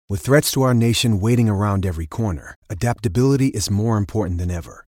With threats to our nation waiting around every corner, adaptability is more important than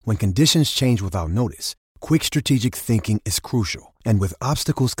ever. When conditions change without notice, quick strategic thinking is crucial. And with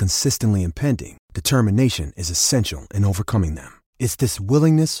obstacles consistently impending, determination is essential in overcoming them. It's this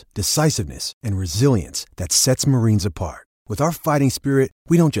willingness, decisiveness, and resilience that sets Marines apart. With our fighting spirit,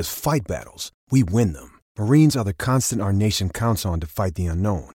 we don't just fight battles, we win them. Marines are the constant our nation counts on to fight the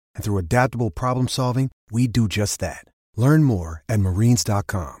unknown. And through adaptable problem solving, we do just that. Learn more at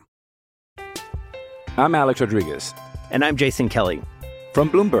marines.com. I'm Alex Rodriguez. And I'm Jason Kelly. From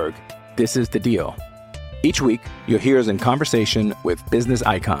Bloomberg, this is The Deal. Each week, you'll hear us in conversation with business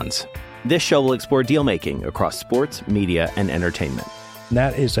icons. This show will explore deal-making across sports, media, and entertainment.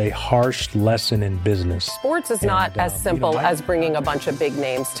 That is a harsh lesson in business. Sports is not as simple as bringing a bunch of big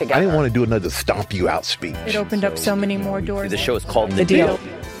names together. I didn't want to do another stomp you out speech. It opened up so many more doors. The show is called The Deal.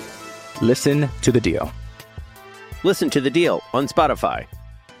 Listen to The Deal. Listen to The Deal on Spotify.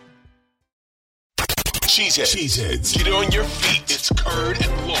 Cheeseheads. Get on your feet. It's Curd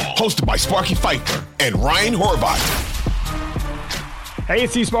and Long. Hosted by Sparky Fifer and Ryan Horvath. Hey,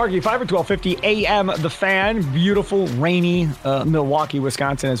 it's Sparky Fifer, 1250 AM The Fan. Beautiful, rainy Milwaukee,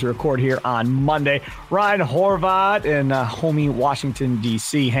 Wisconsin as we record here on Monday. Ryan Horvath in homie Washington,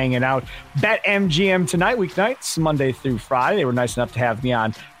 D.C. hanging out. BetMGM tonight, weeknights, Monday through Friday. They were nice enough to have me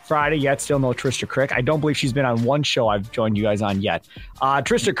on Friday, yet still no Trisha Crick. I don't believe she's been on one show I've joined you guys on yet.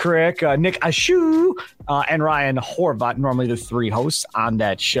 Trisha Crick, Nick Ashu, and Ryan Horvath, normally the three hosts on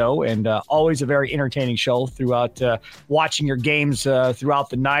that show, and always a very entertaining show throughout watching your games throughout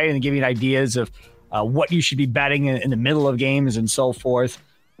the night and giving ideas of what you should be betting in the middle of games and so forth.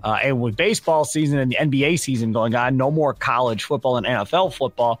 And with baseball season and the NBA season going on, no more college football and NFL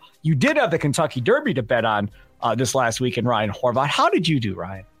football. You did have the Kentucky Derby to bet on this last week in Ryan Horvath. How did you do,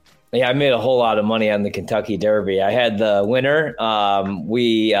 Ryan? Yeah, I made a whole lot of money on the Kentucky Derby. I had the winner.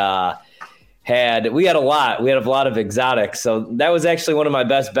 We had a lot. We had a lot of exotics. So that was actually one of my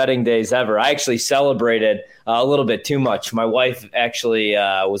best betting days ever. I actually celebrated a little bit too much. My wife actually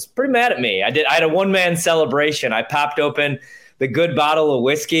was pretty mad at me. I had a one-man celebration. I popped open the good bottle of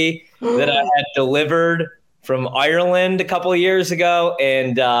whiskey that I had delivered from Ireland a couple of years ago,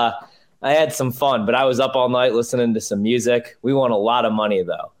 and I had some fun. But I was up all night listening to some music. We won a lot of money,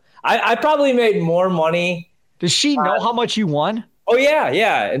 though. I probably made more money. Does she know how much you won? Oh,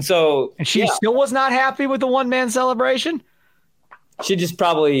 yeah. And she still was not happy with the one-man celebration? She just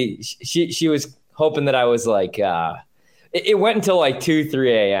probably – she was hoping that I was like it went until like 2,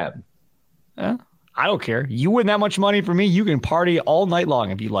 3 a.m. I don't care. You win that much money for me, you can party all night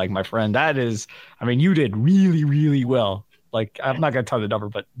long if you like, my friend. That is – I mean, you did really, really well. Like, I'm not going to tell the number,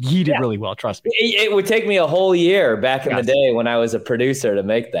 but he did really well. Trust me. It would take me a whole year back in the day when I was a producer to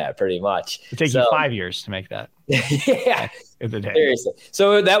make that, pretty much. It takes you 5 years to make that. Yeah. In the day. Seriously.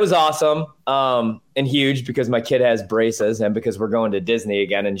 So that was awesome and huge because my kid has braces and because we're going to Disney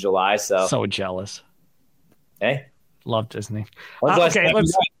again in July. So jealous. Hey? Love Disney. Okay,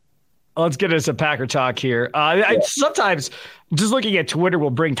 let's get into some Packer talk here. Sometimes just looking at Twitter will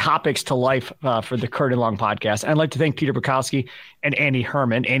bring topics to life for the Curd and Long podcast. I'd like to thank Peter Bukowski and Andy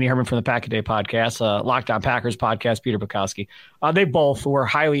Herman. Andy Herman from the Pack a Day podcast, Locked On Packers podcast, Peter Bukowski. They both were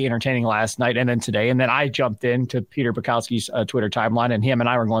highly entertaining last night and then today. And then I jumped into Peter Bukowski's Twitter timeline, and him and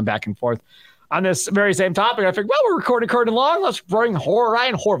I were going back and forth on this very same topic. I figured, well, we're recording Curd and Long. Let's bring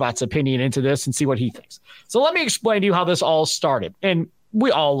Ryan Horvath's opinion into this and see what he thinks. So let me explain to you how this all started. And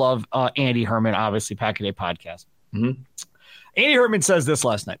we all love Andy Herman, obviously, Pack a Day podcast. Mm-hmm. Andy Herman says this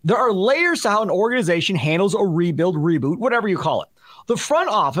last night. There are layers to how an organization handles a rebuild, reboot, whatever you call it. The front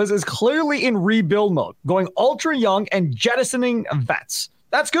office is clearly in rebuild mode, going ultra young and jettisoning vets.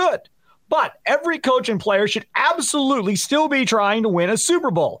 That's good. But every coach and player should absolutely still be trying to win a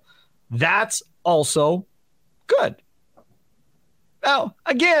Super Bowl. That's also good. Now,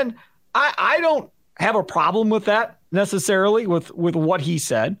 again, I don't have a problem with that necessarily with what he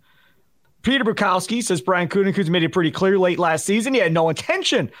said. Peter Bukowski says Brian Gutekunst made it pretty clear late last season he had no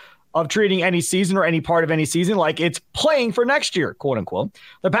intention of treating any season or any part of any season like it's playing for next year, quote unquote.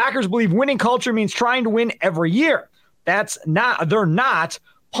 The Packers believe winning culture means trying to win every year. They're not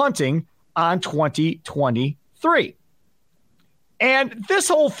punting on 2023. And this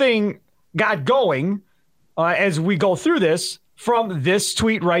whole thing got going as we go through this from this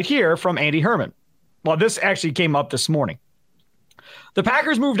tweet right here from Andy Herman. Well, this actually came up this morning. The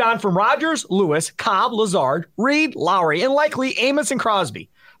Packers moved on from Rodgers, Lewis, Cobb, Lazard, Reed, Lowry, and likely Amos and Crosby.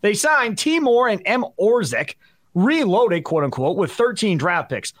 They signed T. Moore and M. Orzik, reloaded, quote unquote, with 13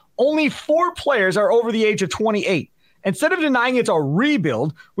 draft picks. Only 4 players are over the age of 28. Instead of denying it's a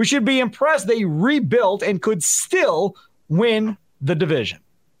rebuild, we should be impressed they rebuilt and could still win the division.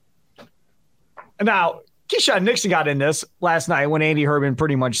 Now, Keyshawn Nixon got in this last night when Andy Herman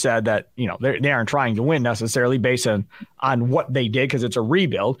pretty much said that, they aren't trying to win necessarily based on what they did because it's a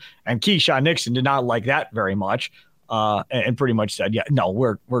rebuild. And Keyshawn Nixon did not like that very much and pretty much said, yeah, no,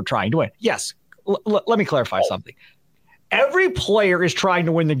 we're trying to win. Yes. Let me clarify something. Every player is trying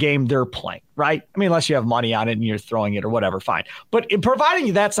to win the game they're playing, right? I mean, unless you have money on it and you're throwing it or whatever, fine. But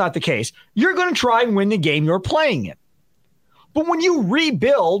providing that's not the case, you're going to try and win the game you're playing in. But when you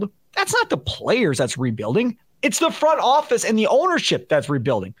rebuild, that's not the players that's rebuilding. It's the front office and the ownership that's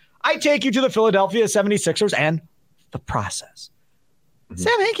rebuilding. I take you to the Philadelphia 76ers and the process.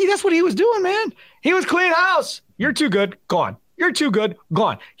 Sam Hinkie, that's what he was doing, man. He was cleaning house. You're too good. Gone. You're too good.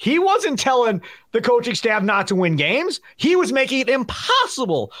 Gone. He wasn't telling the coaching staff not to win games. He was making it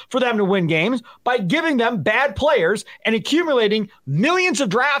impossible for them to win games by giving them bad players and accumulating millions of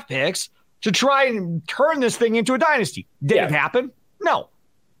draft picks to try and turn this thing into a dynasty. Did it happen? No.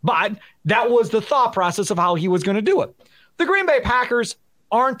 But that was the thought process of how he was going to do it. The Green Bay Packers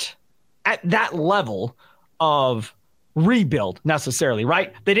aren't at that level of rebuild necessarily,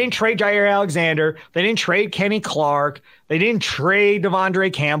 right? They didn't trade Jair Alexander. They didn't trade Kenny Clark. They didn't trade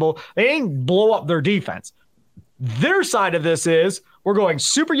Devondre Campbell. They didn't blow up their defense. Their side of this is we're going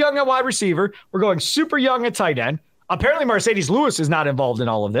super young at wide receiver. We're going super young at tight end. Apparently, Mercedes Lewis is not involved in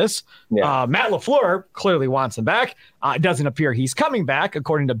all of this. Yeah. Matt LaFleur clearly wants him back. It doesn't appear he's coming back,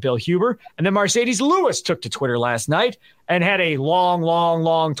 according to Bill Huber. And then Mercedes Lewis took to Twitter last night and had a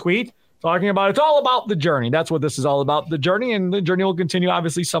long tweet talking about it's all about the journey. That's what this is all about, the journey, and the journey will continue,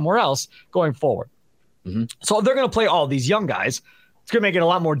 obviously, somewhere else going forward. Mm-hmm. So if they're going to play all these young guys, it's going to make it a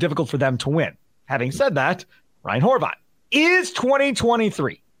lot more difficult for them to win. Having said that, Ryan Horvat, is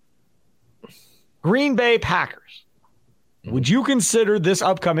 2023 Green Bay Packers, would you consider this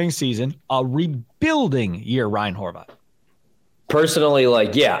upcoming season a rebuilding year, Ryan Horvat? Personally,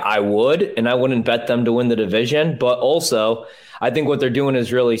 I would, and I wouldn't bet them to win the division. But also, I think what they're doing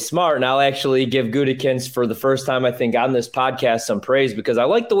is really smart. And I'll actually give Gutekunst, for the first time, I think, on this podcast, some praise because I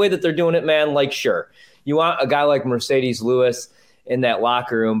like the way that they're doing it, man. Sure, you want a guy like Mercedes Lewis in that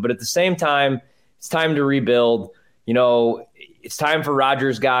locker room, but at the same time, it's time to rebuild. It's time for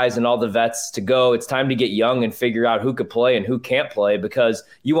Rodgers guys and all the vets to go. It's time to get young and figure out who could play and who can't play because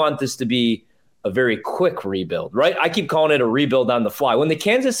you want this to be a very quick rebuild, right? I keep calling it a rebuild on the fly. When the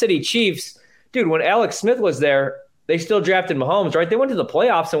Kansas City Chiefs, dude, when Alex Smith was there, they still drafted Mahomes, right? They went to the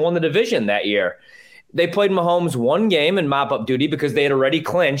playoffs and won the division that year. They played Mahomes one game in mop-up duty because they had already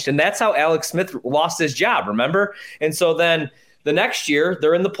clinched, and that's how Alex Smith lost his job, remember? And so then the next year,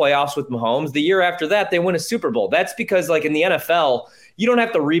 they're in the playoffs with Mahomes. The year after that, they win a Super Bowl. That's because, in the NFL, you don't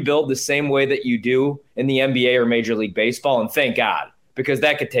have to rebuild the same way that you do in the NBA or Major League Baseball, and thank God, because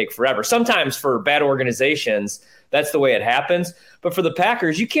that could take forever. Sometimes for bad organizations, that's the way it happens. But for the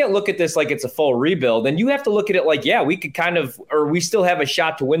Packers, you can't look at this like it's a full rebuild, and you have to look at it we could we still have a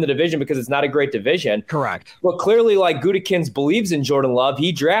shot to win the division because it's not a great division. Correct. But clearly, Gutekunst believes in Jordan Love.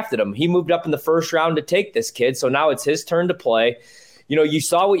 He drafted him. He moved up in the first round to take this kid, so now it's his turn to play. You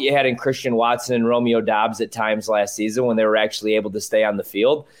saw what you had in Christian Watson and Romeo Doubs at times last season when they were actually able to stay on the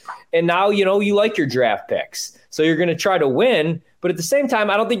field. And now, you like your draft picks. So you're going to try to win. But at the same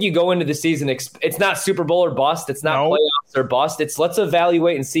time, I don't think you go into the season. It's not Super Bowl or bust. It's not playoffs or bust. It's let's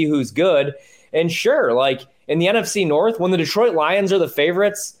evaluate and see who's good. And sure, in the NFC North, when the Detroit Lions are the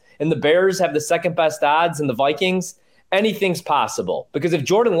favorites and the Bears have the second best odds and the Vikings, anything's possible. Because if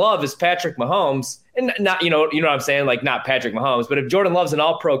Jordan Love is Patrick Mahomes, and not, you know what I'm saying? Not Patrick Mahomes, but if Jordan Love's an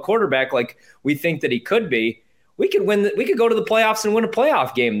all-pro quarterback like we think that he could be, we could go to the playoffs and win a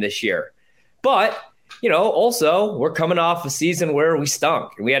playoff game this year. But also, we're coming off a season where we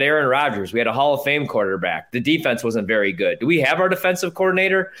stunk. We had Aaron Rodgers. We had a Hall of Fame quarterback. The defense wasn't very good. Do we have our defensive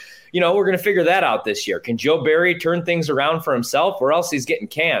coordinator? We're going to figure that out this year. Can Joe Barry turn things around for himself, or else he's getting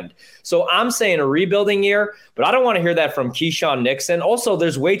canned? So I'm saying a rebuilding year, but I don't want to hear that from Keyshawn Nixon. Also,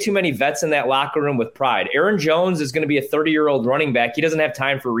 there's way too many vets in that locker room with pride. Aaron Jones is going to be a 30-year-old running back. He doesn't have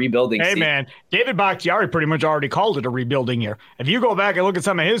time for rebuilding. Hey, man, David Bakhtiari pretty much already called it a rebuilding year. If you go back and look at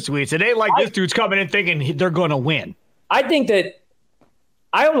some of his tweets, it ain't like this dude's coming in thinking they're going to win. I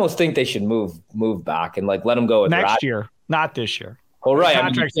almost think they should move back and let him go with next year, not this year. Well, right.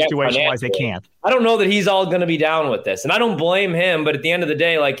 Contract situation-wise, they can't. I don't know that he's all going to be down with this, and I don't blame him. But at the end of the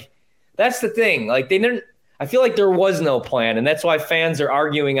day, that's the thing. They didn't. I feel like there was no plan, and that's why fans are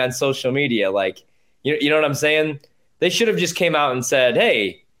arguing on social media. You know what I'm saying? They should have just came out and said,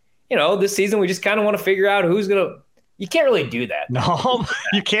 "Hey, this season we just kind of want to figure out who's going to." You can't really do that. No,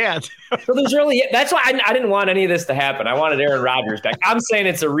 you can't. So that's why I didn't want any of this to happen. I wanted Aaron Rodgers back. I'm saying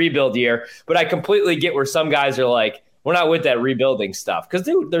it's a rebuild year, but I completely get where some guys are like, We're not with that rebuilding stuff. Because,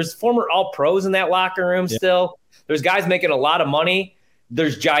 dude, there's former all-pros in that locker room still. There's guys making a lot of money.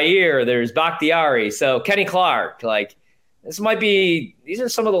 There's Jair. There's Bakhtiari. So Kenny Clark. Like, these are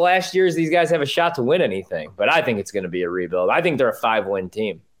some of the last years these guys have a shot to win anything. But I think it's going to be a rebuild. I think they're a 5-win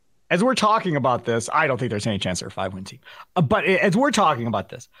team. As we're talking about this, I don't think there's any chance they're a 5-win team. But as we're talking about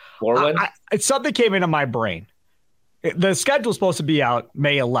this, 4 wins? Something came into my brain. The schedule's supposed to be out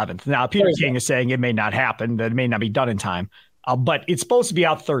May 11th. Now, Peter King is saying it may not happen, that it may not be done in time, but it's supposed to be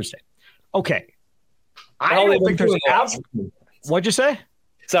out Thursday. Okay. I don't think there's What'd you say?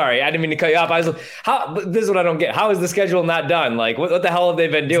 Sorry, I didn't mean to cut you off. This is what I don't get. How is the schedule not done? Like, what the hell have they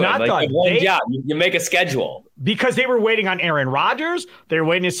been doing? It's not done. One job. You make a schedule. Because they were waiting on Aaron Rodgers. They were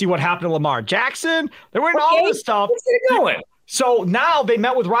waiting to see what happened to Lamar Jackson. They were waiting all this stuff. What's it going? So now they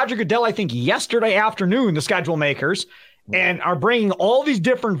met with Roger Goodell, I think, yesterday afternoon, the schedule makers, and are bringing all these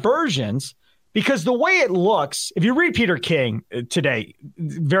different versions because the way it looks, if you read Peter King today,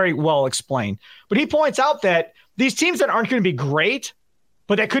 very well explained, but he points out that these teams that aren't going to be great,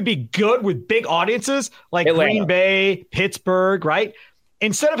 but that could be good with big audiences like Atlanta, Green Bay, Pittsburgh, right?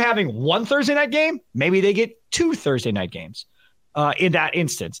 Instead of having one Thursday night game, maybe they get 2 Thursday night games in that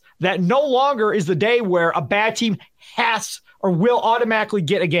instance. That no longer is the day where a bad team has or will automatically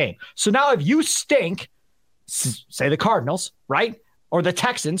get a game. So now if you stink, say the Cardinals, right? Or the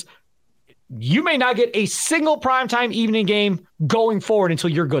Texans, you may not get a single primetime evening game going forward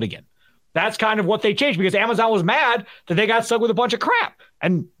until you're good again. That's kind of what they changed because Amazon was mad that they got stuck with a bunch of crap.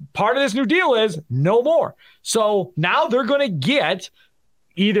 And part of this new deal is no more. So now they're going to get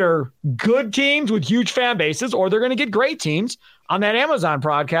either good teams with huge fan bases or they're going to get great teams on that Amazon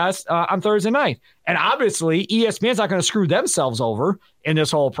broadcast on Thursday night. And obviously, ESPN's not going to screw themselves over in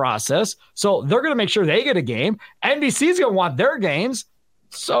this whole process. So they're going to make sure they get a game. NBC's going to want their games.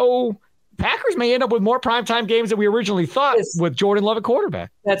 So Packers may end up with more primetime games than we originally thought with Jordan Love at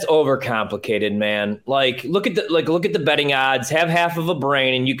quarterback. That's overcomplicated, man. Like look at the betting odds. Have half of a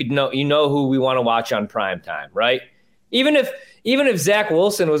brain, and you know who we want to watch on primetime, right? Even if Zach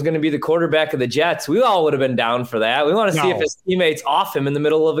Wilson was going to be the quarterback of the Jets, we all would have been down for that. We want to see if his teammates off him in the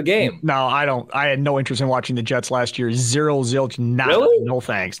middle of a game. No, I don't. I had no interest in watching the Jets last year. Zero, zilch, nada. Really? No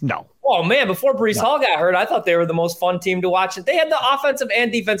thanks. No. Oh, man, before Breece Hall got hurt, I thought they were the most fun team to watch. They had the offensive and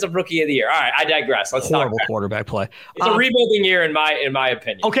defensive rookie of the year. All right, I digress. Let's Horrible talk quarterback play. It's a rebuilding year in my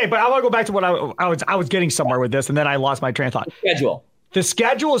opinion. Okay, but I want to go back to what I was getting somewhere with this, and then I lost my train of thought. Schedule. The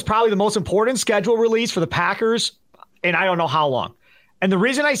schedule is probably the most important schedule release for the Packers, and I don't know how long. And the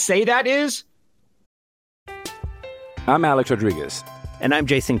reason I say that is... I'm Alex Rodriguez. And I'm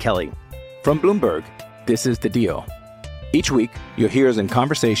Jason Kelly. From Bloomberg, this is The Deal. Each week, you'll hear us in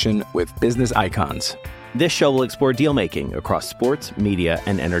conversation with business icons. This show will explore deal-making across sports, media,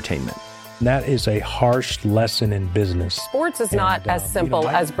 and entertainment. That is a harsh lesson in business. Sports is not as simple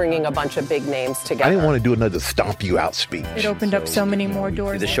as bringing a bunch of big names together. I didn't want to do another stomp you out speech. It opened up so many more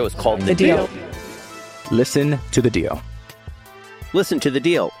doors. The show is called The Deal. Listen to The Deal. Listen to The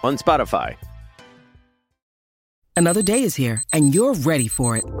Deal on Spotify. Another day is here, and you're ready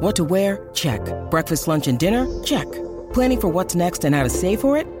for it. What to wear? Check. Breakfast, lunch, and dinner? Check. Planning for what's next and how to save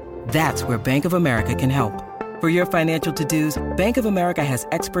for it? That's where Bank of America can help. For your financial to-dos, Bank of America has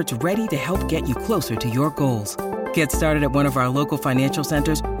experts ready to help get you closer to your goals. Get started at one of our local financial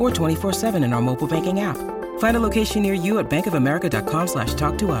centers or 24/7 in our mobile banking app. Find a location near you at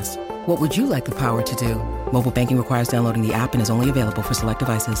bankofamerica.com/talktous. What would you like the power to do? Mobile banking requires downloading the app and is only available for select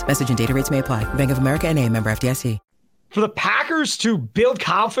devices. Message and data rates may apply. Bank of America N.A., member FDIC. For the Packers to build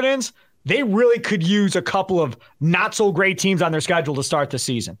confidence, they really could use a couple of not so great teams on their schedule to start the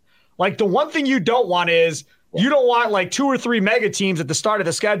season. Like the one thing you don't want is you don't want like 2 or 3 mega teams at the start of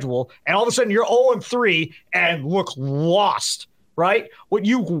the schedule, and all of a sudden you're 0-3 and look lost, right? What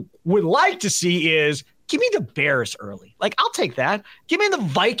you would like to see is give me the Bears early. Like, I'll take that. Give me the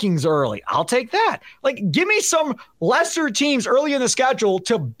Vikings early. I'll take that. Like, give me some lesser teams early in the schedule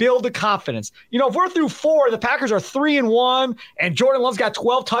to build the confidence. You know, if we're through 4, the Packers are 3-1, and Jordan Love's got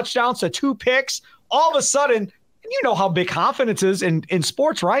 12 touchdowns to 2 picks, all of a sudden, you know how big confidence is in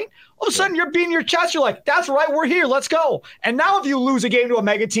sports, right? All of a sudden, you're beating your chest. You're like, that's right, we're here. Let's go. And now if you lose a game to a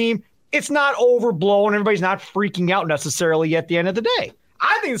mega team, it's not overblown. Everybody's not freaking out necessarily at the end of the day.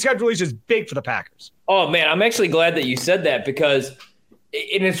 I think the schedule release is big for the Packers. Oh, man, I'm actually glad that you said that because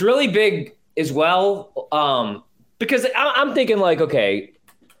and it's really big as well because I'm thinking like, okay,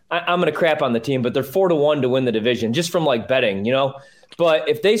 I'm going to crap on the team, but they're 4-1 to win the division just from like betting, you know. But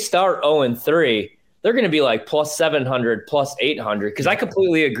if they start 0-3, they're going to be like plus 700, plus 800 because I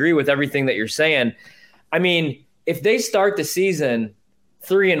completely agree with everything that you're saying. I mean, if they start the season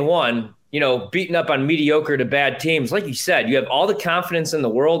 3-1, beating up on mediocre to bad teams. Like you said, you have all the confidence in the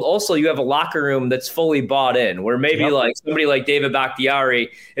world. Also, you have a locker room that's fully bought in, where maybe like somebody like David Bakhtiari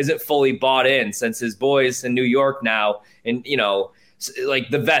isn't fully bought in since his boys in New York now. And, like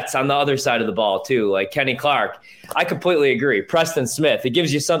the vets on the other side of the ball too, like Kenny Clark. I completely agree. Preston Smith, it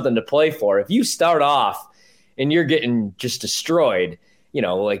gives you something to play for. If you start off and you're getting just destroyed,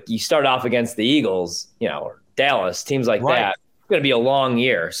 like you start off against the Eagles, or Dallas, teams like that, going to be a long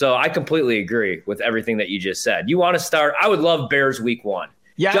year. So I completely agree with everything that you just said. You want to start, I would love Bears week 1.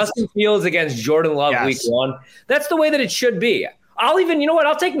 Yes. Justin Fields against Jordan Love week 1. That's the way that it should be. I'll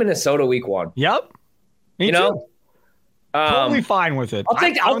take Minnesota week 1. Yep. Me too. Totally fine with it. I'll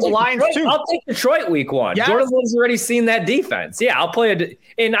take the Lions too. I'll take Detroit week 1. Yes. Jordan Love's already seen that defense. Yeah, I'll play it.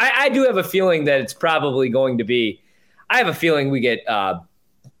 And I do have a feeling that it's probably going to be, I have a feeling we get,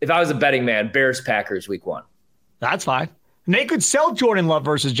 if I was a betting man, Bears Packers week 1. That's fine. And they could sell Jordan Love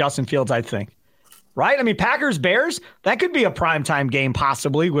versus Justin Fields, I think. Right? I mean, Packers, Bears, that could be a primetime game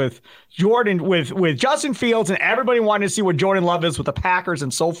possibly with Jordan, with Justin Fields and everybody wanting to see what Jordan Love is with the Packers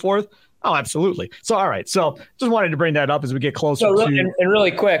and so forth. Oh, absolutely. So, all right. So just wanted to bring that up as we get closer to. And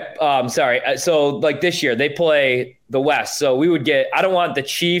really quick, sorry. So like this year, they play the West. So we would get, I don't want the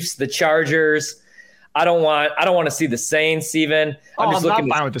Chiefs, the Chargers. I don't want to see the Saints even. I'm not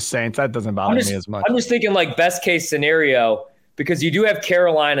fine with the Saints. That doesn't bother me as much. I'm just thinking like best case scenario, because you do have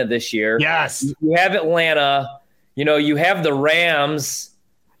Carolina this year. Yes. You have Atlanta. You have the Rams.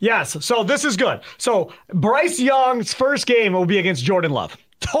 Yes. So this is good. So Bryce Young's first game will be against Jordan Love.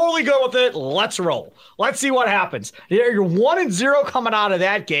 Totally good with it. Let's roll. Let's see what happens. You're 1-0 coming out of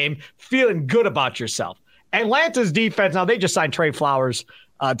that game, feeling good about yourself. Atlanta's defense, now they just signed Trey Flowers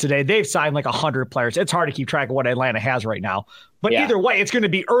today. They've signed like 100 players. It's hard to keep track of what Atlanta has right now. But either way, it's going to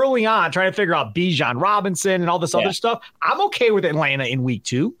be early on trying to figure out Bijan Robinson and all this other stuff. I'm okay with Atlanta in week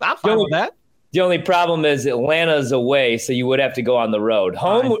 2. I'm fine with that. The only problem is Atlanta's away, so you would have to go on the road.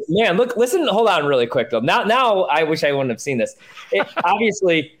 Home, man, hold on really quick, though. Now I wish I wouldn't have seen this.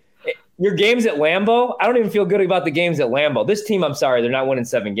 Obviously, your games at Lambeau, I don't even feel good about the games at Lambeau. This team, I'm sorry, they're not winning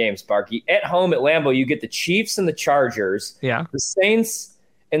 7 games, Sparky. At home at Lambeau, you get the Chiefs and the Chargers, the Saints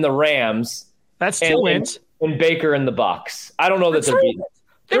and the Rams. That's 2 wins. And Baker and the Bucks. I don't know that they're beating it.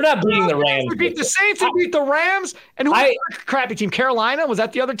 They're not beating the Rams. They beat the Saints. They beat the Rams. And who was the crappy team? Carolina? Was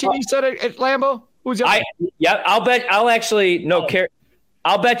that the other team you said at Lambeau? Who's the other? I'll bet. I'll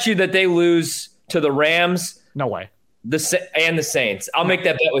bet you that they lose to the Rams. No way. And the Saints. I'll make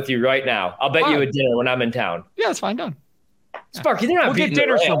that bet with you right now. I'll bet you a dinner when I'm in town. Yeah, it's fine. Done. Sparky, they're not beating the Rams.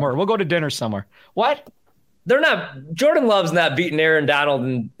 We'll get dinner somewhere. We'll go to dinner somewhere. What? They're not. Jordan Love's not beating Aaron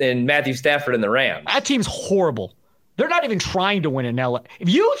Donald and Matthew Stafford and the Rams. That team's horrible. They're not even trying to win in LA. If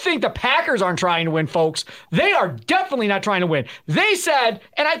you think the Packers aren't trying to win, folks, they are definitely not trying to win. They said,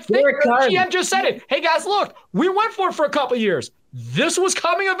 and I think the GM just said it, hey, guys, look, we went for it for a couple of years. This was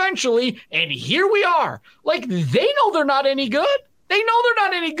coming eventually, and here we are. Like, they know they're not any good. They know they're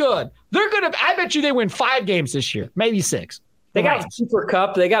not any good. They're going to – I bet you they win 5 games this year, maybe 6. They got Cooper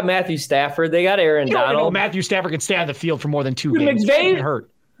Kupp. They got Matthew Stafford. They got Aaron Donald. Know Matthew Stafford can stay on the field for more than 2 games.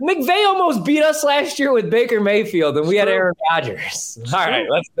 McVay almost beat us last year with Baker Mayfield, and we had Aaron Rodgers. All right,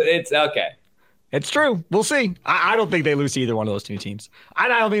 it's okay. It's true. We'll see. I don't think they lose to either one of those 2 teams. I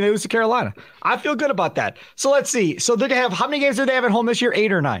don't think they lose to Carolina. I feel good about that. So let's see. So they're going to have – how many games do they have at home this year,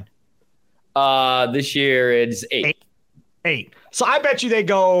 8 or 9? This year it's 8. 8. So I bet you they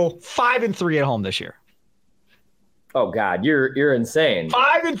go 5-3 at home this year. Oh, God, you're insane.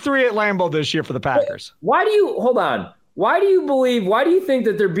 5-3 at Lambeau this year for the Packers. Why do you – hold on. Why do you think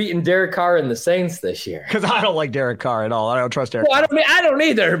that they're beating Derek Carr and the Saints this year? Because I don't like Derek Carr at all. I don't trust Derek Carr. I don't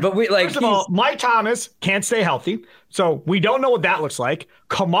either, but First of all, Mike Thomas can't stay healthy, so we don't know what that looks like.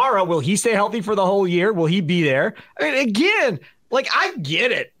 Kamara, will he stay healthy for the whole year? Will he be there? I mean, again, like, I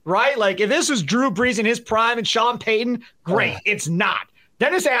get it, right? Like, if this was Drew Brees in his prime and Sean Payton, great. It's not.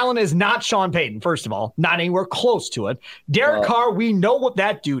 Dennis Allen is not Sean Payton, first of all. Not anywhere close to it. Derek Carr, we know what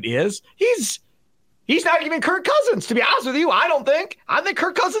that dude is. He's not even Kirk Cousins, to be honest with you. I think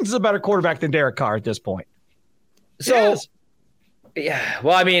Kirk Cousins is a better quarterback than Derek Carr at this point. So, yeah.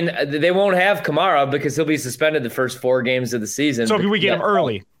 Well, I mean, they won't have Kamara because he'll be suspended the first 4 games of the season. So if we get him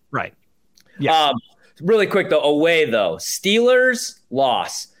early. Right. Yeah. Really quick, though. Away, though. Steelers,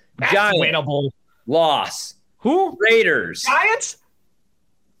 loss. That's Giants, winnable. Loss. Who? Raiders. Giants?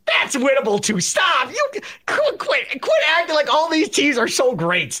 That's winnable too. Stop. You quit acting like all these teams are so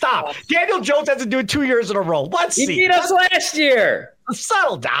great. Stop. Daniel Jones has to do it 2 years in a row. Let's see. He beat us last year.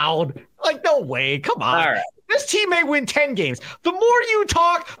 Settle down. Like, no way. Come on. All right. This team may win 10 games. The more you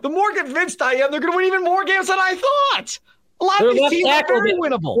talk, the more convinced I am they're going to win even more games than I thought. A lot of these teams are very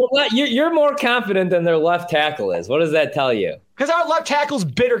winnable. Well, you're more confident than their left tackle is. What does that tell you? Because our left tackle's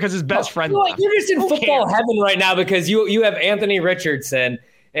bitter because his best friend left. You're just in football heaven right now because you have Anthony Richardson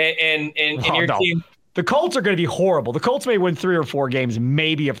and your team. The Colts are going to be horrible. The Colts may win 3 or 4 games,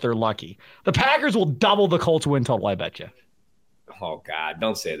 maybe if they're lucky. The Packers will double the Colts win total, I bet you. Oh, God,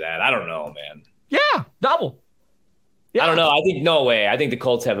 don't say that. I don't know, man. Yeah, double. Yeah. I don't know. I think no way. I think the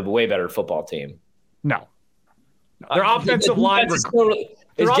Colts have a way better football team. No. Their offensive line. Is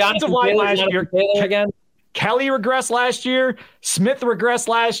Jonathan Taylor last year again? Kelly regressed last year. Smith regressed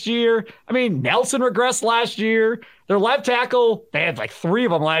last year. I mean, Nelson regressed last year. Their left tackle, they had like 3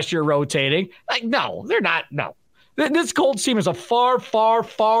 of them last year rotating. Like, no, they're not. No. This Colts team is a far, far,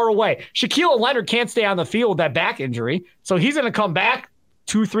 far away. Shaquille Leonard can't stay on the field with that back injury. So he's going to come back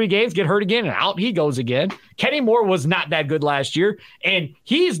 2-3 games, get hurt again, and out he goes again. Kenny Moore was not that good last year, and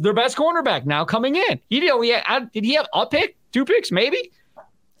he's their best cornerback now coming in. Did he have a pick, 2 picks, maybe?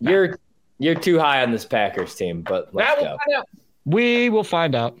 You're too high on this Packers team, but let's go. We will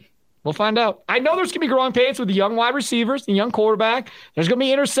find out. We'll find out. I know there's going to be growing pains with the young wide receivers, the young quarterback. There's going to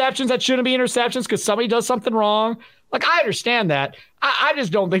be interceptions that shouldn't be interceptions because somebody does something wrong. Like, I understand that. I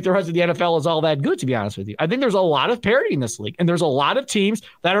just don't think the rest of the NFL is all that good, to be honest with you. I think there's a lot of parity in this league, and there's a lot of teams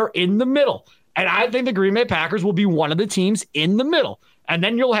that are in the middle. And I think the Green Bay Packers will be one of the teams in the middle. And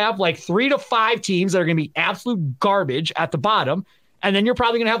then you'll have like 3 to 5 teams that are going to be absolute garbage at the bottom. And then you're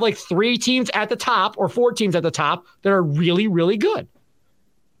probably going to have like 3 teams at the top or 4 teams at the top that are really, really good.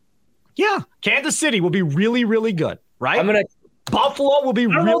 Yeah. Kansas City will be really, really good, right? Buffalo will be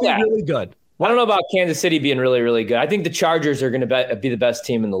really, really good. I don't know about Kansas City being really, really good. I think the Chargers are going to be the best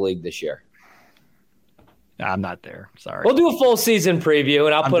team in the league this year. I'm not there. Sorry. We'll do a full season preview,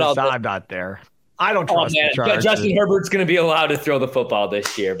 and I'm not there. I don't trust the Chargers. Justin Herbert's going to be allowed to throw the football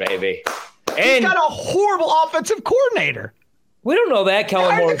this year, baby. He's got a horrible offensive coordinator. We don't know that.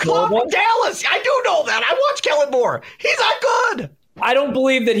 Kellen Moore is horrible. Dallas. I do know that. I watch Kellen Moore. He's not good. I don't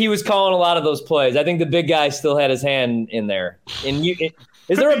believe that he was calling a lot of those plays. I think the big guy still had his hand in there.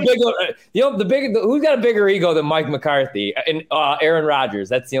 Is there a bigger, who's got a bigger ego than Mike McCarthy and Aaron Rodgers?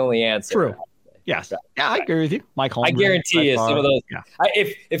 That's the only answer. True. Yes. Yeah, I agree with you. Mike Holmgren. I guarantee you some of those. Yeah.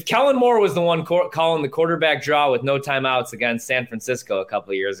 If Kellen Moore was the one calling the quarterback draw with no timeouts against San Francisco a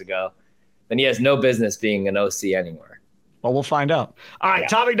couple of years ago, then he has no business being an OC anywhere. Well, we'll find out. All right,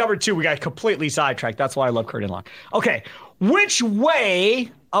 topic number 2. We got completely sidetracked. That's why I love Curtin Long. Okay, which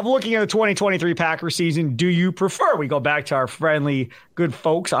way of looking at the 2023 Packers season do you prefer? We go back to our friendly good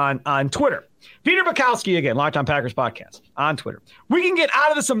folks on Twitter. Peter Bukowski, again, Locked On Packers podcast on Twitter. We can get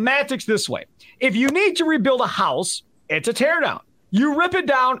out of the semantics this way. If you need to rebuild a house, it's a teardown. You rip it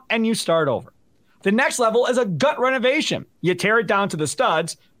down and you start over. The next level is a gut renovation. You tear it down to the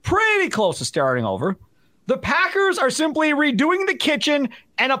studs, pretty close to starting over. The Packers are simply redoing the kitchen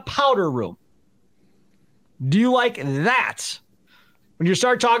and a powder room. Do you like that? When you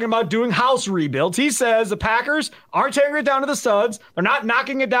start talking about doing house rebuilds, he says the Packers aren't tearing it down to the studs. They're not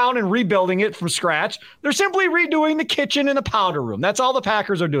knocking it down and rebuilding it from scratch. They're simply redoing the kitchen and the powder room. That's all the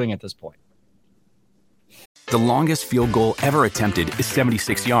Packers are doing at this point. The longest field goal ever attempted is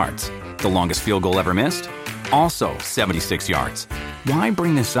 76 yards. The longest field goal ever missed? Also 76 yards. Why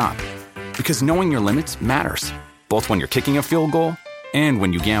bring this up? Because knowing your limits matters, both when you're kicking a field goal and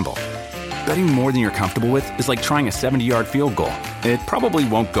when you gamble. Betting more than you're comfortable with is like trying a 70-yard field goal. It probably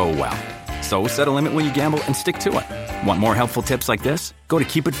won't go well. So set a limit when you gamble and stick to it. Want more helpful tips like this? Go to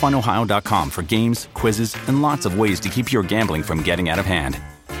keepitfunohio.com for games, quizzes, and lots of ways to keep your gambling from getting out of hand.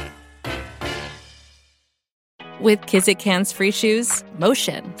 With Kizik hands-free shoes,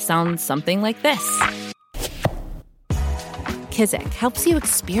 motion sounds something like this. Kizik helps you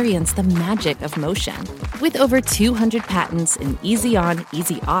experience the magic of motion. With over 200 patents and easy-on,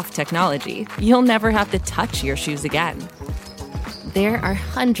 easy-off technology, you'll never have to touch your shoes again. There are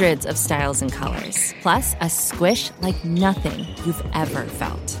hundreds of styles and colors, plus a squish like nothing you've ever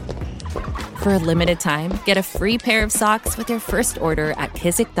felt. For a limited time, get a free pair of socks with your first order at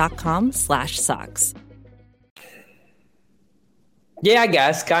kizik.com/socks. Yeah, I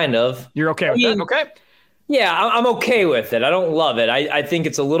guess, kind of. You're okay with that? Okay. Yeah, I'm okay with it. I don't love it. I think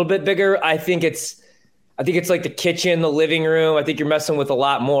it's a little bit bigger. I think it's like the kitchen, the living room. I think you're messing with a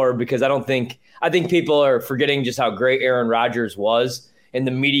lot more because I think people are forgetting just how great Aaron Rodgers was and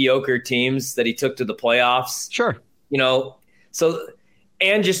the mediocre teams that he took to the playoffs. Sure.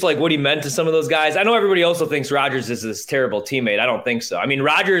 And just like what he meant to some of those guys. I know everybody also thinks Rodgers is this terrible teammate. I don't think so. I mean,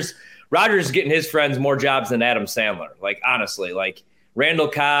 Rodgers is getting his friends more jobs than Adam Sandler. Like, honestly, like Randall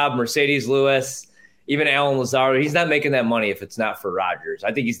Cobb, Mercedes Lewis, even Alan Lazaro, he's not making that money if it's not for Rodgers.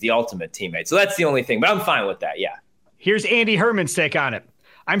 I think he's the ultimate teammate. So that's the only thing. But I'm fine with that, yeah. Here's Andy Herman's take on it.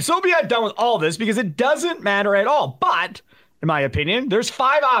 I'm so beyond done with all this because it doesn't matter at all. But, in my opinion, there's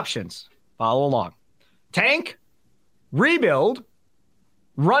 5 options. Follow along. Tank, rebuild,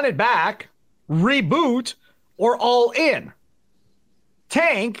 run it back, reboot, or all in.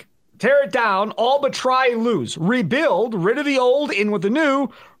 Tank, tear it down, all but try and lose. Rebuild, rid of the old, in with the new.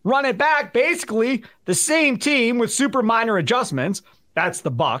 Run it back, basically the same team with super minor adjustments. That's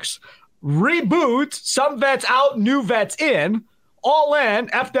the Bucks. Reboot, some vets out, new vets in. All in,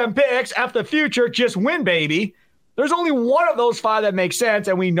 F them picks, F the future, just win, baby. There's only one of those 5 that makes sense,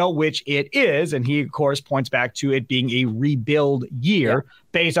 and we know which it is. And he, of course, points back to it being a rebuild year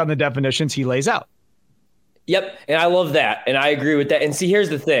based on the definitions he lays out. Yep, and I love that, and I agree with that. And see, here's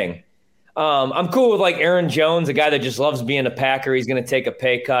the thing. I'm cool with like Aaron Jones, a guy that just loves being a Packer. He's going to take a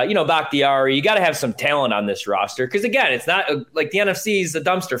pay cut. You know, Bakhtiari, you got to have some talent on this roster. Because, again, it's not like the NFC is a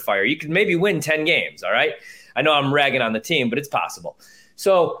dumpster fire. You can maybe win 10 games, all right? I know I'm ragging on the team, but it's possible.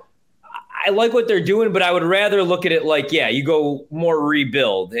 So I like what they're doing, but I would rather look at it like, yeah, you go more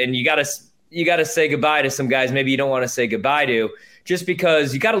rebuild. And you got to say goodbye to some guys maybe you don't want to say goodbye to, just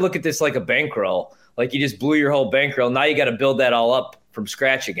because you got to look at this like a bankroll. Like you just blew your whole bankroll. Now you got to build that all up from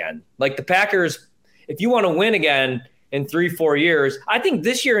scratch again. Like the Packers, if you want to win again in 3-4 years, I think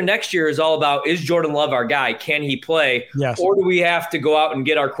this year and next year is all about, is Jordan Love our guy? Can he play? Yes. Or do we have to go out and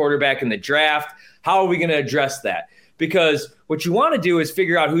get our quarterback in the draft? How are we going to address that? Because what you want to do is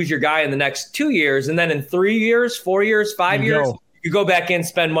figure out who's your guy in the next 2 years. And then in 3 years, 4 years, 5 years, you go back in,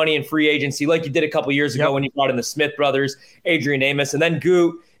 spend money in free agency like you did a couple years ago when you brought in the Smith brothers, Adrian Amos, and then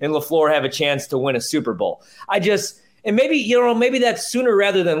Goot and LaFleur have a chance to win a Super Bowl. And maybe that's sooner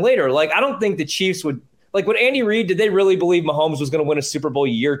rather than later. Like, I don't think the Chiefs would, like, with Andy Reid, did they really believe Mahomes was going to win a Super Bowl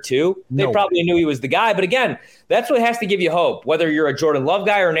year 2? They probably knew he was the guy. But again, that's what has to give you hope. Whether you're a Jordan Love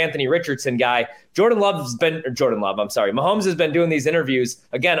guy or an Anthony Richardson guy, Mahomes has been doing these interviews,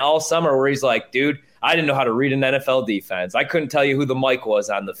 again, all summer where he's like, dude, I didn't know how to read an NFL defense. I couldn't tell you who the mic was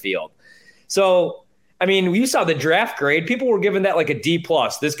on the field. So, I mean, you saw the draft grade. People were giving that like a D+.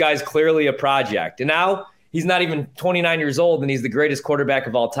 This guy's clearly a project. And now he's not even 29 years old, and he's the greatest quarterback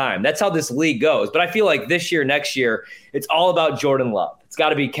of all time. That's how this league goes. But I feel like this year, next year, it's all about Jordan Love. It's got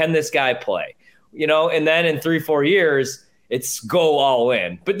to be, can this guy play? You know, and then in 3-4 years, it's go all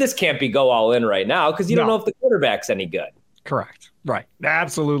in. But this can't be go all in right now because you don't know if the quarterback's any good. Correct. Right.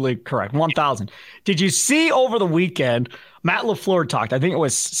 Absolutely correct. 1,000. Did you see over the weekend, Matt LaFleur talked, I think it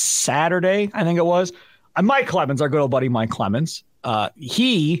was Saturday, Mike Clemens, our good old buddy Mike Clemens,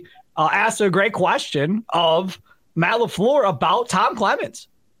 he asked a great question of Matt LaFleur about Tom Clemens.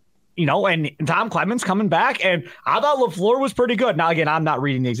 You know, and Tom Clemens coming back, and I thought LaFleur was pretty good. Now, again, I'm not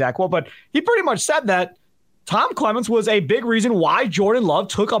reading the exact quote, but he pretty much said that Tom Clemens was a big reason why Jordan Love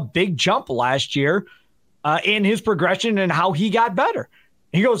took a big jump last year in his progression and how he got better.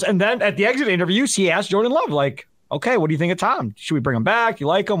 He goes, and then at the exit interviews, he asked Jordan Love, like, okay, what do you think of Tom? Should we bring him back? You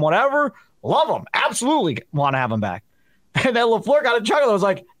like him? Whatever. Love him. Absolutely want to have him back. And then LaFleur got a chuckle. I was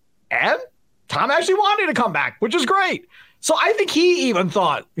like, and Tom actually wanted to come back, which is great. So I think he even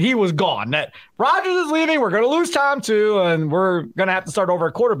thought he was gone, that Rodgers is leaving. We're going to lose Tom too, and we're going to have to start over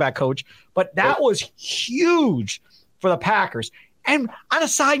a quarterback coach. But that was huge for the Packers. And on a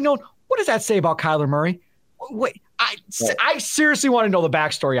side note, what does that say about Kyler Murray? Wait, I seriously want to know the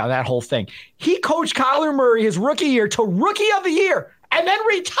backstory on that whole thing. He coached Kyler Murray his rookie year to Rookie of the Year and then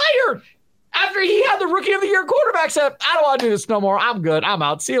retired after he had the Rookie of the Year quarterback said, I don't want to do this no more. I'm good. I'm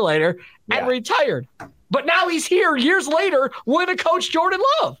out. See you later. And retired. But now he's here years later wanting to coach Jordan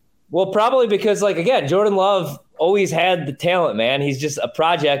Love. Well, probably because, like, again, Jordan Love always had the talent, man. He's just a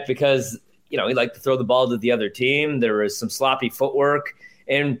project because, you know, he liked to throw the ball to the other team. There was some sloppy footwork.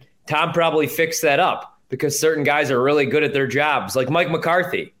 And Tom probably fixed that up because certain guys are really good at their jobs, like Mike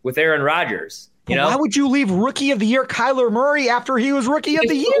McCarthy with Aaron Rodgers. You know? Why would you leave Rookie of the Year Kyler Murray after he was Rookie of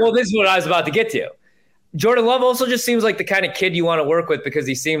the Year? Well, this is what I was about to get to. Jordan Love also just seems like the kind of kid you want to work with because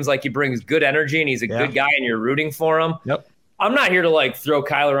he seems like he brings good energy and he's a good guy and you're rooting for him. Yep. I'm not here to like throw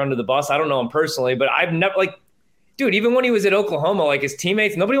Kyler under the bus. I don't know him personally, but I've never dude, even when he was at Oklahoma, like his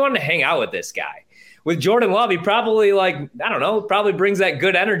teammates, nobody wanted to hang out with this guy. With Jordan Love, he probably probably brings that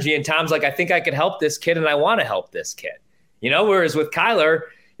good energy. And Tom's like, I think I could help this kid and I want to help this kid. You know, whereas with Kyler,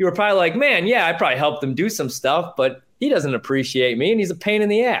 you were probably like, man, yeah, I probably helped him do some stuff, but he doesn't appreciate me and he's a pain in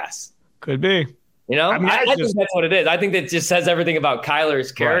the ass. Could be. You know, I think that's what it is. I think that just says everything about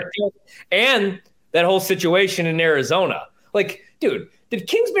Kyler's character and that whole situation in Arizona. Like, dude, did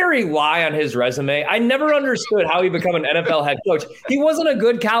Kingsbury lie on his resume? I never understood how he became an NFL head coach. He wasn't a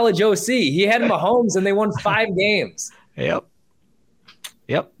good college OC. He had Mahomes and they won 5 games. Yep.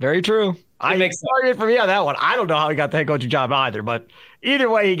 Very true. I started for me on that one. I don't know how he got the head coaching job either, but either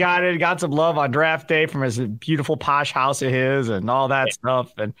way, he got it. He got some love on draft day from his beautiful posh house of his and all that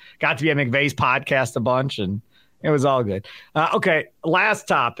stuff, and got to be on McVay's podcast a bunch, and it was all good. Okay, last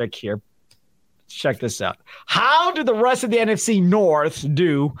topic here. Check this out. How did the rest of the NFC North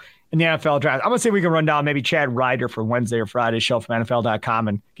do in the NFL draft? I'm going to see if we can run down maybe Chad Ryder for Wednesday or Friday show from NFL.com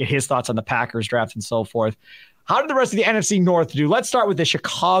and get his thoughts on the Packers draft and so forth. How did the rest of the NFC North do? Let's start with the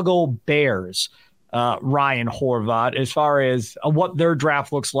Chicago Bears, Ryan Horvath, as far as what their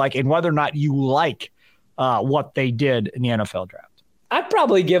draft looks like and whether or not you like what they did in the NFL draft. I'd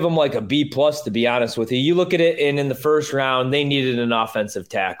probably give them like a B+, to be honest with you. You look at it, and in the first round, they needed an offensive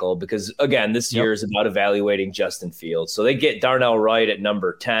tackle because, again, this year is about evaluating Justin Fields. So they get Darnell Wright at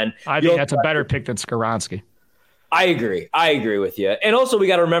number 10. I think that's a better pick than Skoronski. I agree with you. And also, we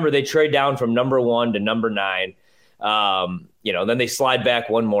got to remember they trade down from number 1 to number 9. Then they slide back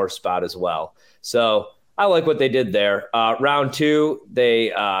one more spot as well. So I like what they did there. Round 2,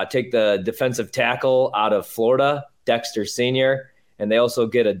 they take the defensive tackle out of Florida, Dexter Senior. And they also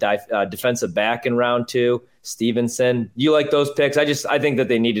get a defensive back in round 2, Stevenson. You like those picks? I think that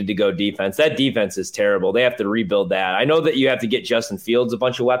they needed to go defense. That defense is terrible. They have to rebuild that. I know that you have to get Justin Fields a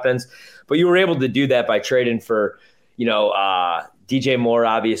bunch of weapons, but you were able to do that by trading for, DJ Moore,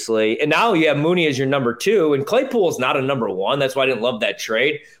 obviously. And now you have Mooney as your number 2, and Claypool is not a number 1. That's why I didn't love that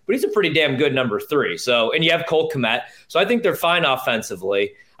trade, but he's a pretty damn good number 3. So, and you have Cole Kmet. So I think they're fine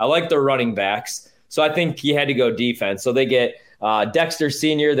offensively. I like their running backs. So I think you had to go defense. So they get Dexter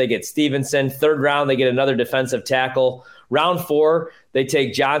Senior, they get Stevenson. Third round, they get another defensive tackle. Round 4, they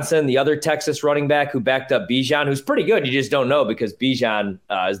take Johnson, the other Texas running back who backed up Bijan, who's pretty good. You just don't know because Bijan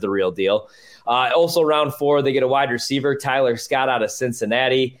is the real deal. Also, round 4, they get a wide receiver, Tyler Scott out of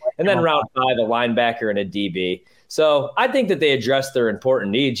Cincinnati. And then round 5, a linebacker and a DB. So I think that they addressed their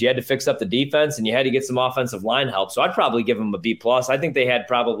important needs. You had to fix up the defense, and you had to get some offensive line help. So I'd probably give them a B+. I think they had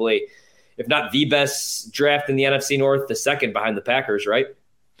probably, if not the best draft in the NFC North, the second behind the Packers, right?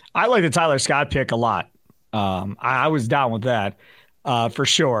 I like the Tyler Scott pick a lot. I was down with that for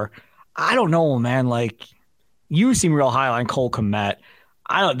sure. I don't know, man. Like, you seem real high on Cole Kmet.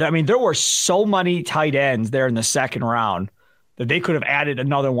 There were so many tight ends there in the second round that they could have added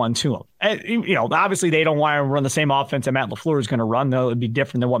another one to him. And, obviously they don't want to run the same offense that Matt LaFleur is going to run, though. It'd be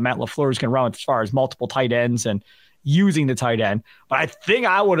different than what Matt LaFleur is going to run as far as multiple tight ends and using the tight end. But I think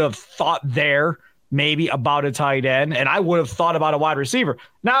I would have thought there maybe about a tight end, and I would have thought about a wide receiver.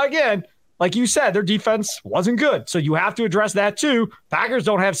 Now, again, like you said, their defense wasn't good. So you have to address that too. Packers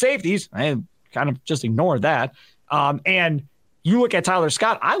don't have safeties. I kind of just ignored that. And you look at Tyler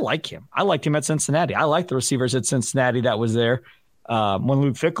Scott, I like him. I liked him at Cincinnati. I like the receivers at Cincinnati that was there when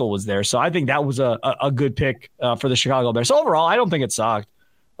Luke Fickell was there. So I think that was a good pick for the Chicago Bears. So overall, I don't think it sucked.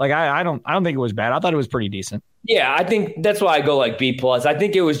 Like, I don't think it was bad. I thought it was pretty decent. Yeah, I think that's why I go like B+. I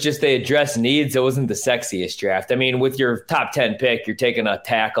think it was just they addressed needs. It wasn't the sexiest draft. I mean, with your top 10 pick, you're taking a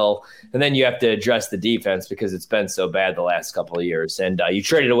tackle, and then you have to address the defense because it's been so bad the last couple of years. And you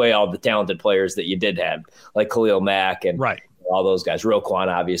traded away all the talented players that you did have, like Khalil Mack and all those guys. Roquan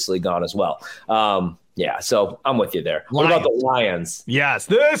obviously gone as well. Yeah, so I'm with you there. What about the Lions? Yes,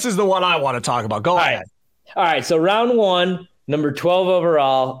 this is the one I want to talk about. Go ahead. All right, so round 1. Number 12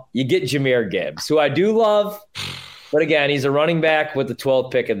 overall, you get Jahmyr Gibbs, who I do love. But again, he's a running back with the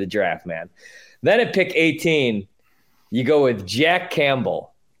 12th pick of the draft, man. Then at pick 18, you go with Jack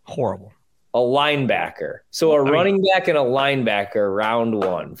Campbell. Horrible. A linebacker. So running back and a linebacker round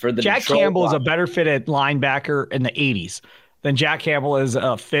 1. For the Jack Campbell is a better fit at linebacker in the 80s than Jack Campbell is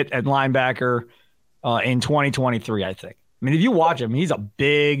a fit at linebacker in 2023, I think. I mean, if you watch him, he's a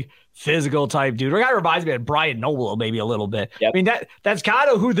big – physical type dude. The guy reminds me of Brian Noble maybe a little bit. Yep. I mean, that's kind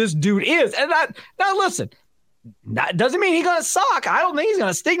of who this dude is. And now listen, that doesn't mean he's going to suck. I don't think he's going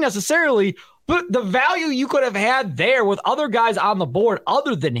to stink necessarily, but the value you could have had there with other guys on the board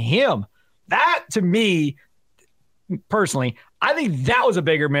other than him, that to me, personally, I think that was a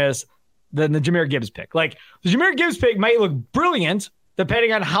bigger miss than the Jahmyr Gibbs pick. Like, the Jahmyr Gibbs pick might look brilliant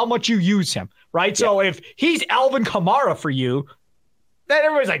depending on how much you use him, right? Yep. So if he's Alvin Kamara for you, then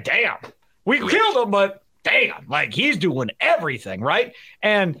everybody's like, damn, we killed him, but damn, like he's doing everything, right?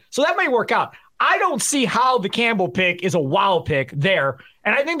 And so that may work out. I don't see how the Campbell pick is a wow pick there.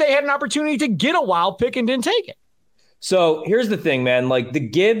 And I think they had an opportunity to get a wow pick and didn't take it. So here's the thing, man. Like the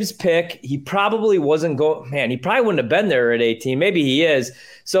Gibbs pick, he probably wasn't going, man, he probably wouldn't have been there at 18. Maybe he is.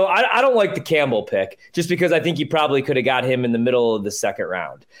 So I don't like the Campbell pick just because I think you probably could have got him in the middle of the second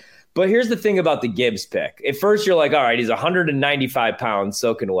round. But here's the thing about the Gibbs pick. At first, you're like, all right, he's 195 pounds,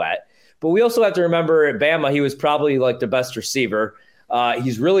 soaking wet. But we also have to remember at Bama, he was probably like the best receiver.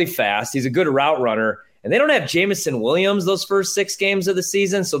 He's really fast. He's a good route runner. And they don't have Jameson Williams those first 6 games of the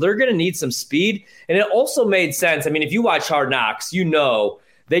season, so they're going to need some speed. And it also made sense. I mean, if you watch Hard Knocks, you know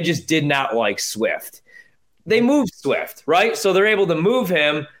they just did not like Swift. They moved Swift, right? So they're able to move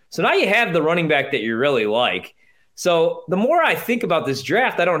him. So now you have the running back that you really like. So the more I think about this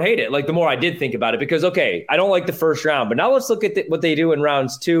draft, I don't hate it. Like the more I did think about it because, okay, I don't like the first round. But now let's look at what they do in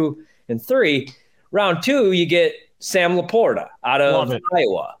rounds 2 and 3. Round 2, you get Sam Laporta out of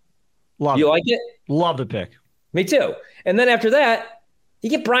Iowa. You like it? Love the pick. Me too. And then after that, you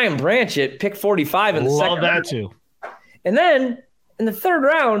get Brian Branch at pick 45 in the second round. Love that too. And then in the third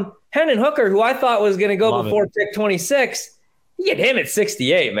round, Hendon Hooker, who I thought was going to go before pick 26, you get him at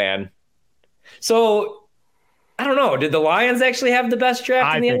 68, man. So I don't know. Did the Lions actually have the best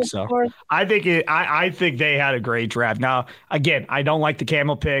draft in the NFL? So. I think they had a great draft. Now, again, I don't like the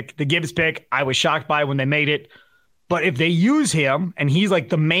Camel pick. The Gibbs pick, I was shocked by when they made it. But if they use him and he's like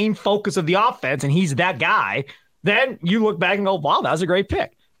the main focus of the offense and he's that guy, then you look back and go, wow, that was a great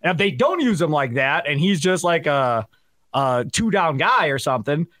pick. And if they don't use him like that and he's just like a 2-down guy or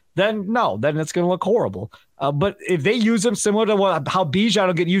something, then it's going to look horrible. But if they use him similar to how Bijan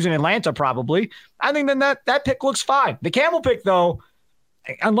will get used in Atlanta probably, I think then that pick looks fine. The Camel pick, though,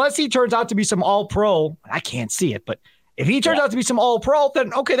 unless he turns out to be some all-pro, I can't see it. But if he turns out to be some all-pro,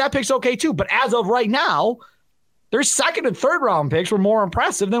 then okay, that pick's okay too. But as of right now, their second and third round picks were more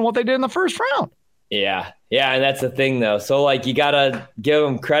impressive than what they did in the first round. Yeah. Yeah. And that's the thing though. So like, you got to give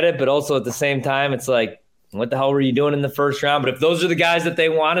them credit, but also at the same time, it's like, what the hell were you doing in the first round? But if those are the guys that they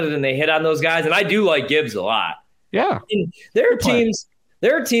wanted and they hit on those guys, and I do like Gibbs a lot. Yeah. There are teams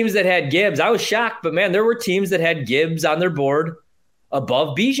that had Gibbs. I was shocked, but man, there were teams that had Gibbs on their board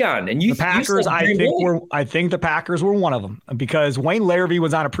above Bijan. And the Packers, I think the Packers were one of them because Wayne Larrivee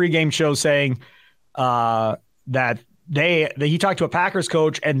was on a pregame show saying, that he talked to a Packers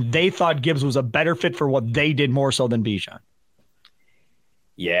coach and they thought Gibbs was a better fit for what they did more so than Bijan.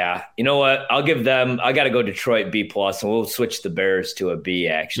 Yeah. You know what? I got to go Detroit B+, and we'll switch the Bears to a B,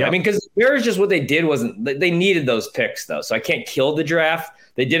 actually. Yep. I mean, because the Bears, just what they did they needed those picks, though. So I can't kill the draft.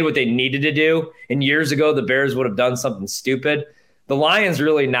 They did what they needed to do. And years ago, the Bears would have done something stupid. The Lions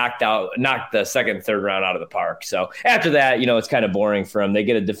really knocked the second and third round out of the park. So after that, it's kind of boring for them. They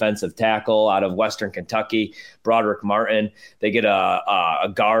get a defensive tackle out of Western Kentucky, Broderick Martin. They get a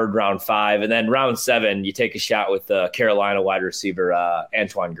guard round 5. And then round 7, you take a shot with the Carolina wide receiver,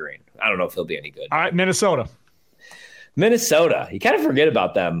 Antoine Green. I don't know if he'll be any good. All right, Minnesota. You kind of forget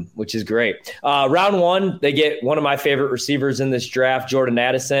about them, which is great. Round 1, they get one of my favorite receivers in this draft, Jordan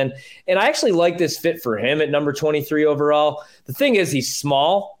Addison. And I actually like this fit for him at number 23 overall. The thing is, he's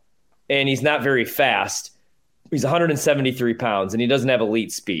small and he's not very fast. He's 173 pounds and he doesn't have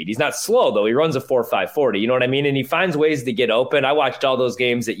elite speed. He's not slow, though. He runs a 4.5 40. You know what I mean? And he finds ways to get open. I watched all those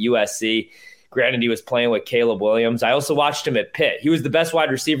games at USC. Granted, he was playing with Caleb Williams. I also watched him at Pitt. He was the best wide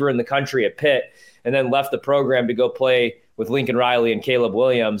receiver in the country at Pitt, and then left the program to go play with Lincoln Riley and Caleb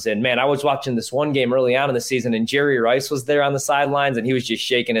Williams. And, man, I was watching this one game early on in the season, and Jerry Rice was there on the sidelines, and he was just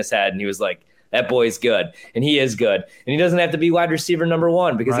shaking his head, and he was like, that boy's good. And he is good. And he doesn't have to be wide receiver number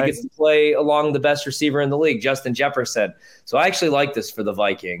 1 because he gets to play along the best receiver in the league, Justin Jefferson. So I actually like this for the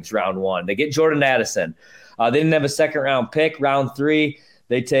Vikings, round 1. They get Jordan Addison. They didn't have a second-round pick. Round 3,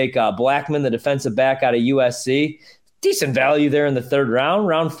 they take Blackman, the defensive back out of USC. Decent value there in the third round.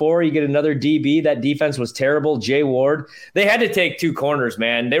 Round 4, you get another DB. That defense was terrible. Jay Ward. They had to take 2 corners,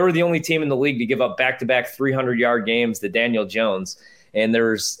 man. They were the only team in the league to give up back-to-back 300-yard games to Daniel Jones. And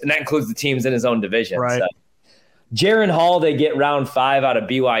that includes the teams in his own division. Right. So. Jaron Hall, they get round 5 out of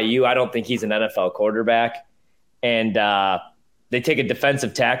BYU. I don't think he's an NFL quarterback. And they take a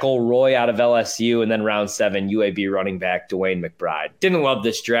defensive tackle, Roy, out of LSU. And then round 7, UAB running back, Dwayne McBride. Didn't love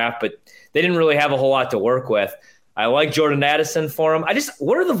this draft, but they didn't really have a whole lot to work with. I like Jordan Addison for him.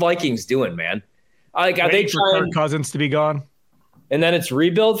 What are the Vikings doing, man? Are they trying Kirk Cousins to be gone? And then it's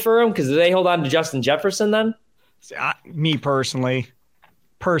rebuild for him because they hold on to Justin Jefferson then? Me personally,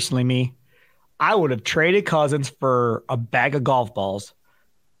 I would have traded Cousins for a bag of golf balls,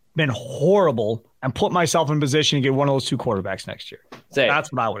 been horrible, and put myself in position to get one of those 2 quarterbacks next year.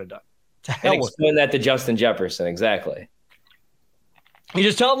 That's what I would have done. And explain that to Justin Jefferson, exactly. You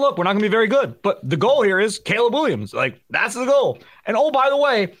just tell him, look, we're not going to be very good. But the goal here is Caleb Williams. Like, that's the goal. And, oh, by the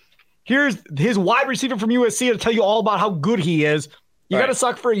way, here's his wide receiver from USC to tell you all about how good he is. You got to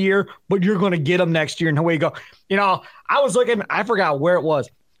suck for a year, but you're going to get him next year. And away you go. I was looking, I forgot where it was.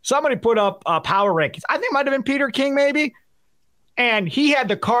 Somebody put up power rankings. I think it might have been Peter King, maybe. And he had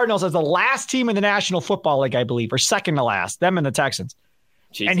the Cardinals as the last team in the National Football League, I believe, or second to last, them and the Texans.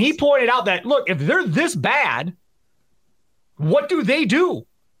 Jesus. And he pointed out that, look, if they're this bad, what do they do?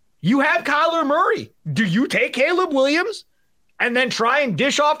 You have Kyler Murray. Do you take Caleb Williams and then try and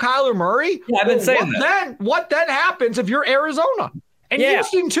dish off Kyler Murray? Yeah, I've been saying that. What then happens if you're Arizona? And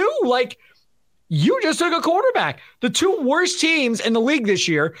Houston too, like you just took a quarterback. The two worst teams in the league this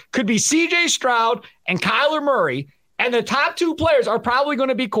year could be CJ Stroud and Kyler Murray, and the top two players are probably going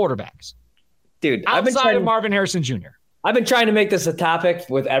to be quarterbacks. Dude, outside of Marvin Harrison Jr. I've been trying to make this a topic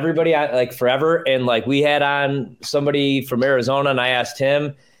with everybody like forever. And like we had on somebody from Arizona and I asked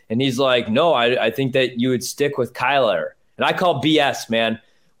him and he's like, no, I think that you would stick with Kyler. And I call BS, man.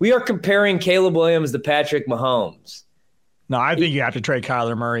 We are comparing Caleb Williams to Patrick Mahomes. No, I think you have to trade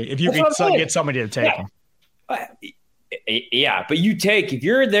Kyler Murray if you can get somebody to take him. Yeah, but if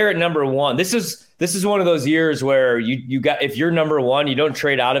you're there at number one, this is one of those years where you got, if you're number one, you don't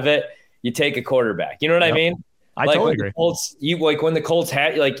trade out of it. You take a quarterback. You know what I mean? I totally agree. When the Colts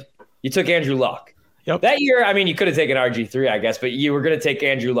had, you took Andrew Luck. Yep. That year, I mean, you could have taken RG3, I guess, but you were going to take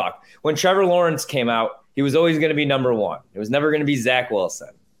Andrew Luck. When Trevor Lawrence came out, he was always going to be number one. It was never going to be Zach Wilson.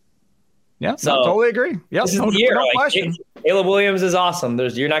 Yeah, so I totally agree. Yep, no question. Caleb Williams is awesome.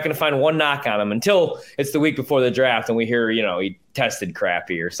 You're not going to find one knock on him until it's the week before the draft and we hear, he tested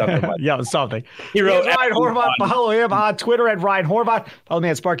crappy or something like that. Yeah, something. He wrote Ryan Horvath. Follow him on Twitter at Ryan Horvath. Follow me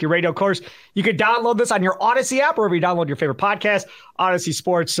at Sparky Radio. Of course, you can download this on your Odyssey app, wherever you download your favorite podcast. Odyssey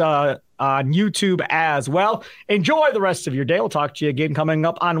Sports on YouTube as well. Enjoy the rest of your day. We'll talk to you again coming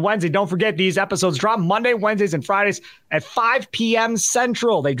up on Wednesday. Don't forget, these episodes drop Monday, Wednesdays, and Fridays at 5 p.m.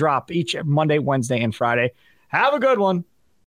 Central. They drop each Monday, Wednesday, and Friday. Have a good one.